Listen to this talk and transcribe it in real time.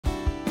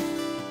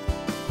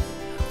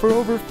For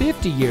over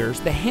 50 years,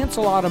 the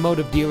Hansel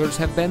Automotive Dealers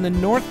have been the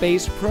North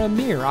Bay's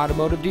premier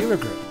automotive dealer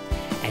group.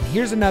 And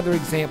here's another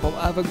example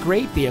of a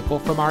great vehicle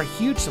from our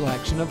huge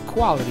selection of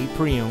quality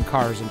pre-owned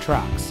cars and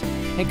trucks.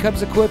 It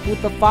comes equipped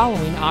with the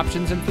following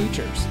options and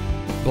features: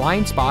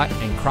 blind spot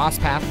and cross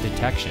path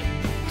detection,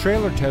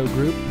 trailer tow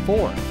group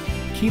 4,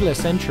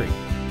 keyless entry,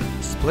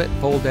 split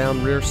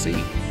fold-down rear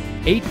seat,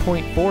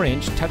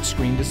 8.4-inch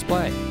touchscreen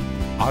display,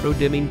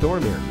 auto-dimming door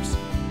mirrors,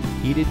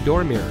 heated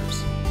door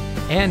mirrors,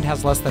 and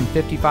has less than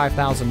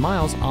 55,000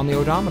 miles on the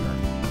odometer.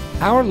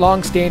 Our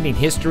long-standing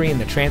history in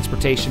the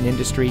transportation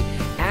industry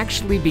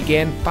actually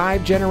began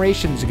 5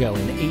 generations ago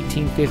in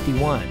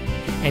 1851,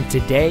 and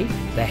today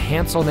the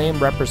Hansel name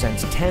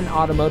represents 10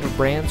 automotive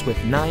brands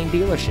with 9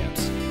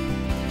 dealerships.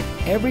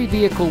 Every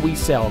vehicle we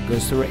sell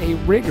goes through a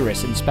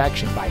rigorous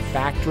inspection by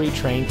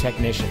factory-trained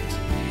technicians,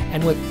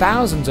 and with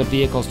thousands of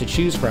vehicles to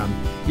choose from,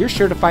 you're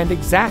sure to find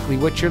exactly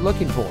what you're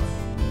looking for.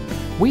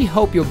 We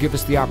hope you'll give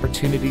us the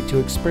opportunity to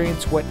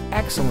experience what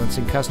excellence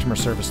in customer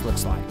service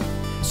looks like.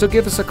 So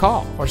give us a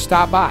call or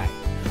stop by.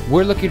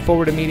 We're looking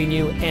forward to meeting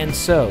you, and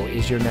so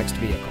is your next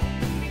vehicle.